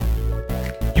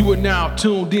You are now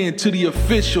tuned in to the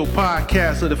official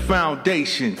podcast of the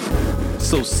Foundation.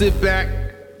 So sit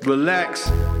back, relax,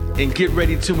 and get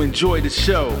ready to enjoy the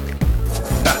show.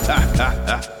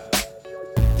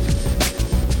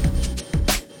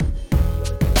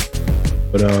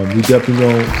 But we definitely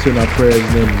going to send our prayers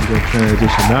and then we're going to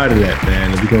transition out of that,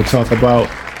 man. And we're going to talk about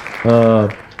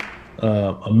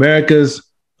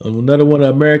another one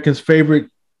of America's favorite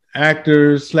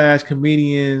actors /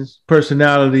 comedians,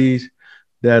 personalities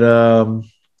that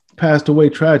passed away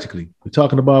tragically. We're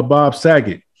talking about Bob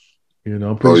Saget. You know,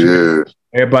 I'm pretty sure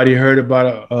everybody heard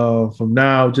about it from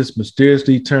now. Just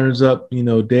mysteriously turns up, dead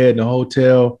in a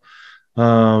hotel.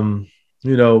 From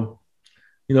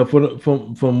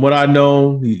what I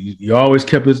know, he always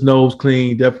kept his nose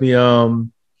clean. Definitely,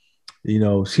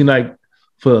 seemed like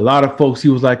for a lot of folks, he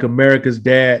was like America's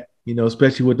dad.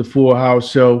 Especially with the Full House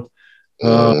show.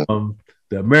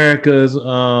 The America's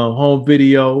home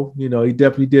video, he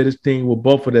definitely did his thing with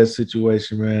both of that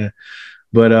situation, man.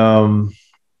 But I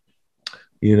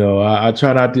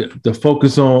try not to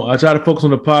focus on. I try to focus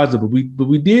on the positive, but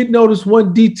we did notice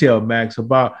one detail, Max,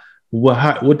 about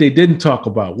what they didn't talk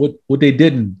about, what they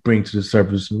didn't bring to the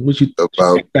surface. What you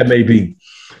think that may be?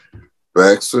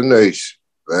 Vaccine,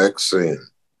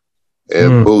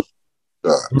 and booster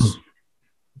shots.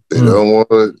 They don't want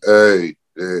to.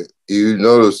 You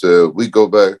notice that we can go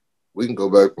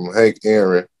back from Hank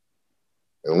Aaron,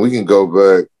 and we can go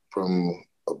back from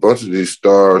a bunch of these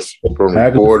stars, from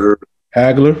reporters.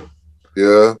 Hagler.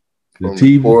 Yeah. The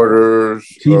TV reporters.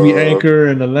 TV anchor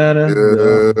in Atlanta.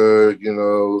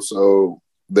 Yeah, so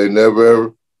they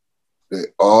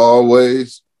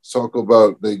always talk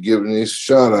about they giving these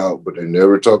shot out, but they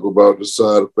never talk about the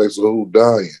side effects of who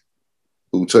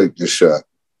take the shot.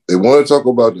 They want to talk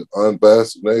about the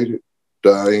unvaccinated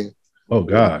dying. Oh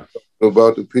God!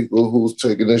 About the people who's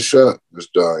taking the shot that's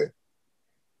dying.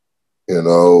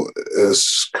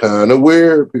 It's kind of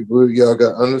weird. People, y'all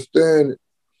got to understand it.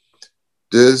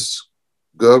 This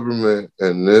government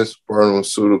and this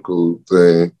pharmaceutical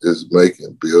thing is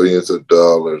making billions of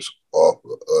dollars off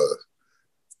of us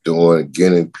doing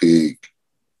guinea pig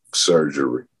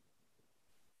surgery.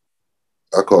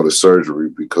 I call it surgery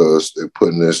because they're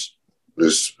putting this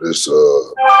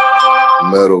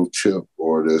metal chip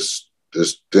or this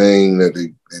thing that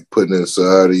they putting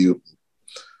inside of you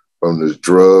from this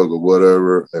drug or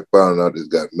whatever. They found out it's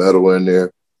got metal in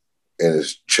there and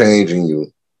it's changing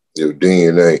your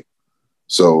DNA.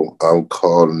 So I'm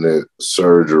calling it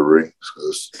surgery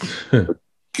because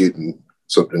getting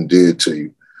something did to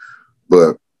you.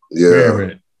 But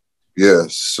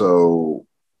so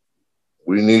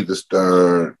we need to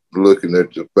start looking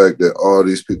at the fact that all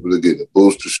these people are getting the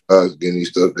booster shots, getting these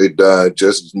stuff, they die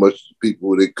just as much as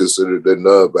people they consider they're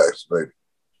non-vaccinated.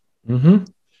 Mm-hmm.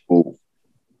 Well,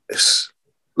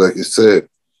 like I said,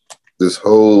 this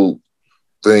whole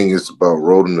thing is about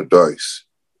rolling the dice.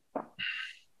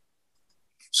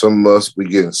 Some of us be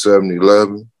getting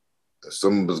 7-Eleven, and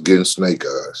some of us getting snake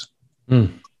eyes.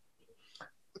 Mm.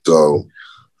 So,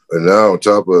 and now on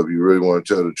top of it, you really want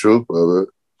to tell the truth of it,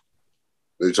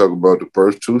 they talk about the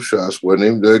first 2 shots wasn't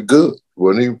even that good.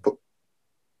 Wasn't even.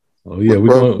 Oh yeah,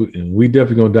 we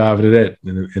definitely gonna dive into that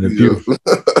in a few.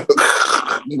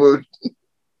 But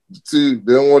see,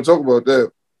 they don't want to talk about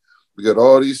that. We got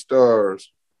all these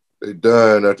stars. They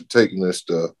dying after taking this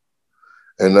stuff,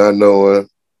 and not knowing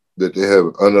that they have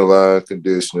an underlying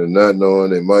condition, and not knowing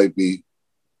they might be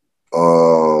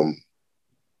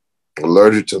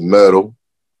allergic to metal.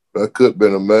 That could have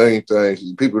been a million things.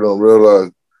 People don't realize.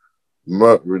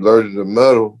 Allergic to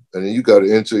metal, and then you got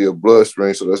it into your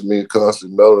bloodstream, so that's means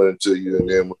constantly melting into you, and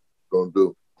then what you're gonna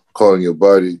do, calling your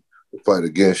body to fight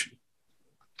against you.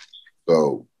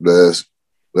 So that's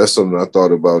something I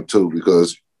thought about too,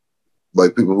 because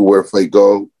like people who wear fake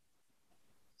gold,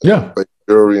 fake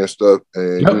jewelry and stuff,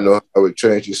 and you know how it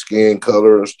change your skin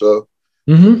color and stuff.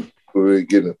 Mm-hmm. We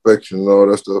get infection and all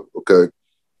that stuff. Okay,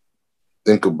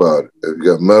 think about it. If you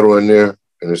got metal in there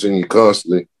and it's in you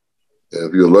constantly. And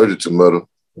if you're allergic to metal,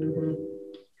 it's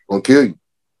gonna kill you.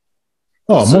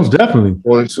 Oh, most definitely.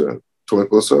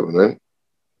 24/7, ain't it?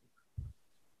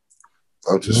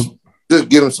 I'm just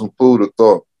giving some food of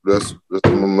thought. That's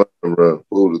my mind,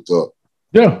 food of thought.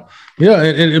 Yeah.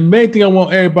 And the main thing I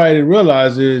want everybody to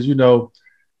realize is,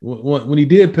 when he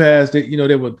did pass, that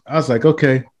they would. I was like,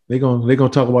 okay, they're gonna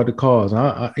talk about the cause.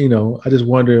 I just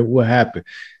wonder what happened.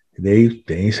 They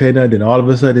ain't said nothing. Then all of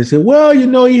a sudden they said, well,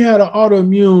 he had an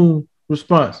autoimmune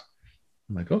response.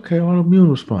 I'm like, okay, autoimmune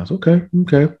response. Okay.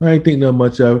 I ain't think nothing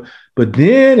much of it. But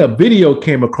then a video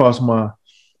came across my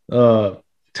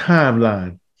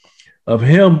timeline of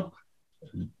him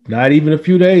Not even a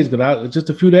few days, just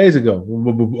a few days ago,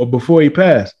 before he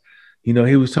passed. He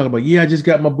was talking about, I just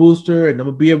got my booster and I'm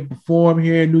gonna be able to perform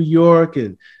here in New York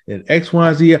and X,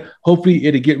 Y, Z. Hopefully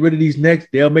it'll get rid of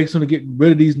they'll make something to get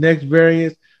rid of these next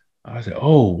variants. I said,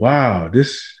 oh wow,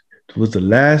 this was the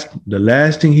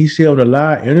last thing he said on the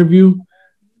live interview.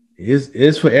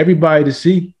 Is for everybody to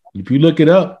see. If you look it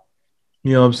up,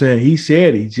 you know what I'm saying? He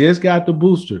said he just got the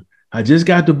booster. I just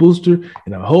got the booster,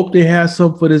 and I hope they have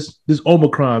some for this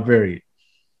Omicron variant.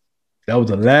 That was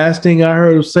the last thing I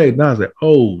heard him say. Now I was like,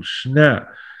 oh,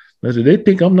 snap. I said, they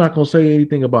think I'm not going to say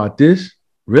anything about this?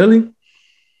 Really?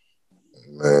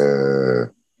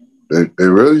 Man,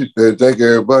 they think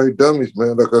everybody dummies,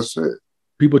 man, like I said.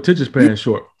 People attention span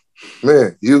short.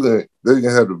 Man, they can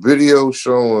have the video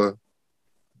showing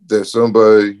that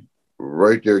somebody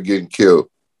right there getting killed.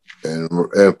 And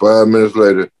 5 minutes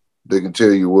later, they can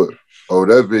tell you what,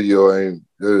 that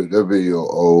video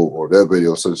old, or that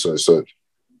video such and such.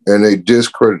 And they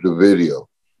discredit the video.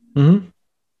 Mm-hmm.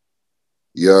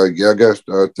 Yeah, I got to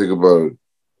start thinking about it.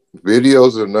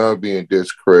 Videos are now being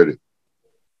discredited.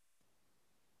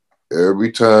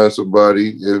 Every time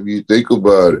if you think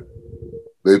about it,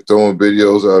 they're throwing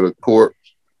videos out of court.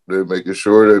 They're making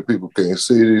sure that people can't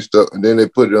see these stuff. And then they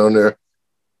put it on there.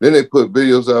 Then they put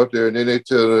videos out there, and then they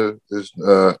tell her it's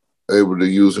not able to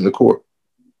use in the court.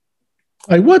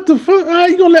 Like, what the fuck? How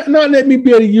you gonna not let me be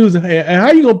able to use it? And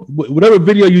how you gonna, whatever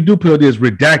video you do put on there is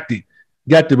redacted,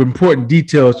 got the important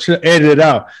details, edit it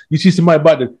out. You see somebody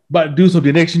about to do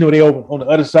something, next you know they over on the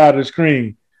other side of the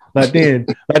screen, like then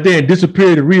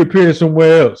disappeared and reappeared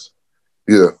somewhere else.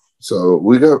 Yeah, so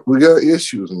we got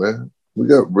issues, man. We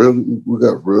got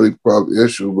really probably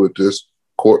issues with this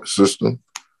court system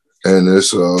and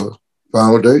this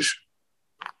foundation.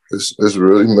 It's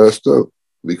really messed up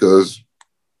because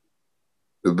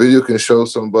the video can show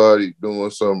somebody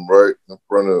doing something right in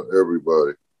front of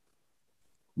everybody.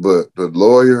 But the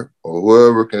lawyer or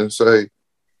whoever can say,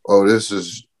 oh,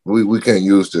 we can't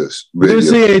use this video. You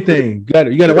didn't see anything.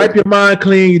 You got to wipe your mind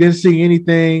clean. You didn't see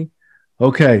anything.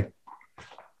 Okay.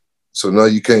 So now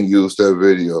you can't use that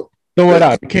video. Throw it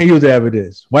out. You can't use the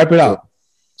evidence. Wipe it out.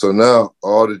 So now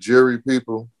all the jury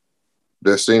people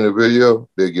that seen the video,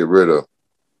 they get rid of.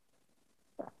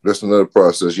 That's another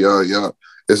process. Yeah.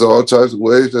 It's all types of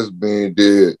ways that's being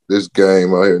did this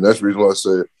game out here. And that's the reason why I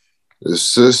said the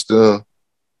system,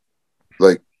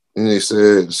 like they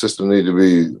said, the system need to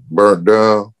be burnt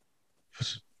down.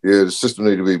 Yeah, the system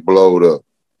need to be blowed up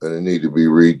and it need to be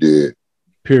redid.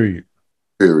 Period.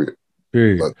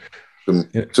 Like,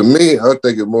 to me, I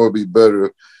think it more be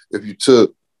better if you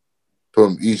took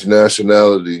from each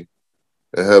nationality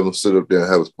and have them sit up there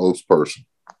and have a spokesperson.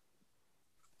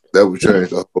 That would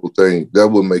change the whole thing. That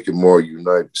would make it more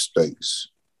United States.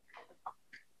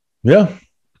 Yeah,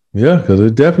 because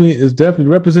it's definitely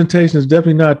representation is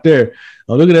definitely not there.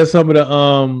 Now, looking at some of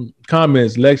the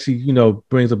comments, Lexi,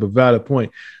 brings up a valid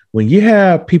point. When you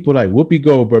have people like Whoopi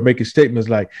Goldberg making statements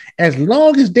like, as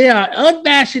long as there are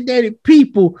unvaccinated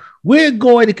people, we're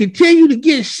going to continue to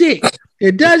get sick.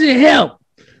 It doesn't help.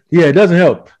 Yeah, it doesn't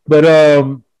help. But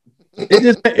it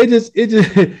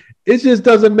just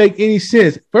doesn't make any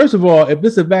sense. First of all, if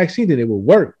it's a vaccine, then it will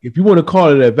work. If you want to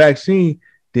call it a vaccine,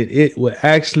 then it will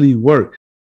actually work.